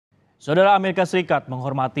Saudara, Amerika Serikat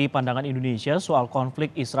menghormati pandangan Indonesia soal konflik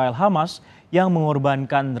Israel-Hamas yang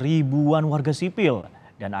mengorbankan ribuan warga sipil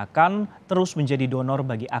dan akan terus menjadi donor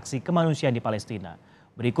bagi aksi kemanusiaan di Palestina.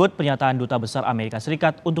 Berikut pernyataan Duta Besar Amerika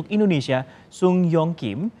Serikat untuk Indonesia, Yong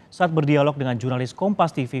Kim, saat berdialog dengan jurnalis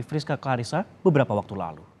KompasTV Frisca Clarissa beberapa waktu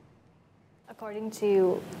lalu. According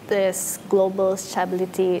to this global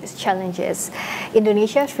stability challenges,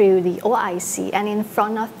 Indonesia through the OIC and in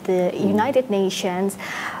front of the United Nations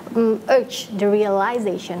urged the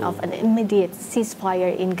realization of an immediate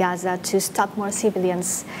ceasefire in Gaza to stop more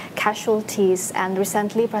civilians casualties. And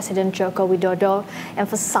recently, President Joko Widodo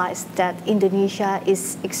emphasized that Indonesia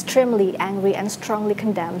is extremely angry and strongly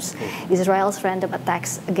condemns Israel's random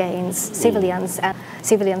attacks against civilians and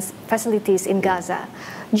civilians facilities in Gaza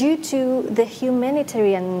due to the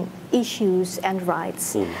humanitarian issues and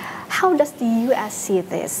rights. How does the U.S. see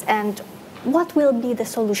this, and what will be the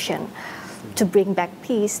solution to bring back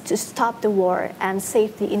peace, to stop the war and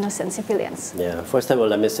save the innocent civilians? Yeah, first of all,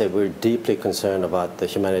 let me say we're deeply concerned about the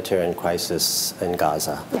humanitarian crisis in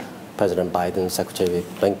Gaza. Yeah. President Biden, Secretary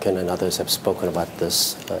Blinken and others have spoken about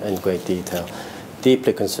this in great detail.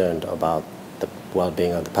 Deeply concerned about the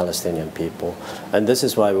well-being of the Palestinian people. And this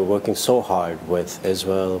is why we're working so hard with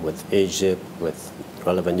Israel, with Egypt, with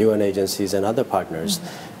relevant UN agencies and other partners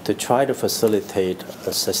to try to facilitate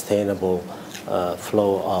a sustainable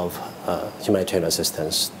flow of humanitarian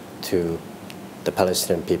assistance to the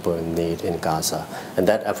Palestinian people in need in Gaza. And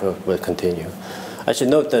that effort will continue. I should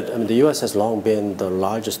note that the U.S. has long been the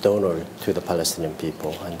largest donor to the Palestinian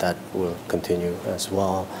people, and that will continue as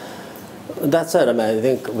well. That said, I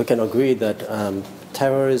think we can agree that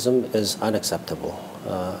terrorism is unacceptable,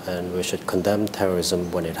 and we should condemn terrorism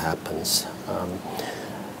when it happens.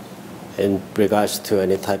 In regards to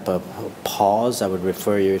any type of pause, I would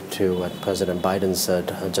refer you to what President Biden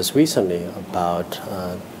said just recently about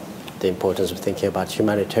the importance of thinking about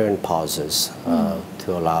humanitarian pauses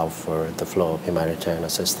to allow for the flow of humanitarian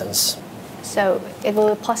assistance. So it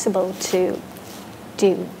will be possible to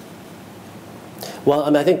do?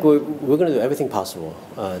 Well, I think we're going to do everything possible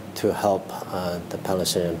to help the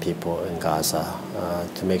Palestinian people in Gaza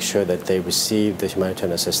to make sure that they receive the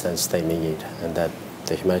humanitarian assistance they need, and that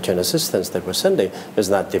the humanitarian assistance that we're sending is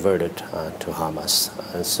not diverted to Hamas.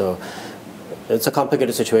 And so it's a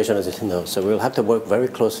complicated situation, as you know. So we'll have to work very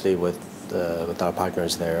closely with our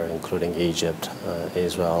partners there, including Egypt,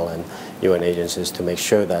 Israel, and UN agencies, to make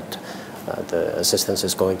sure that the assistance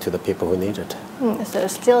is going to the people who need it. So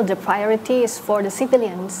still the priority is for the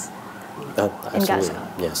civilians in Gaza?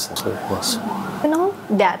 Yes, absolutely, yes. We know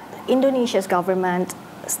that Indonesia's government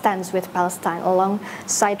stands with Palestine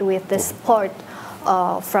alongside with the support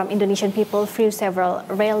from Indonesian people through several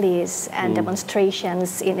rallies and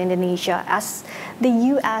demonstrations in Indonesia. As the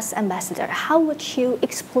U.S. ambassador, how would you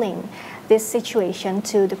explain this situation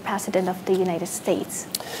to the President of the United States?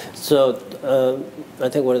 So I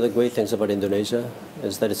think one of the great things about Indonesia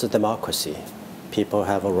is that it's a democracy. People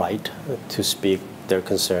have a right to speak their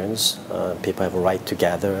concerns. People have a right to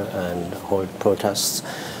gather and hold protests.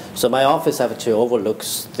 So my office actually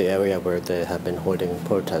overlooks the area where they have been holding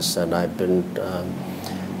protests, and I've been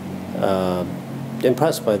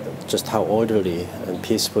impressed by just how orderly and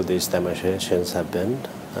peaceful these demonstrations have been.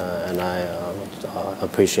 And I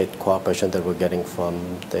appreciate cooperation that we're getting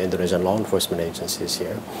from the Indonesian law enforcement agencies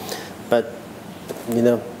here. But,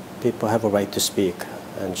 people have a right to speak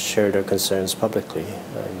and share their concerns publicly,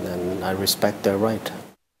 and I respect their right.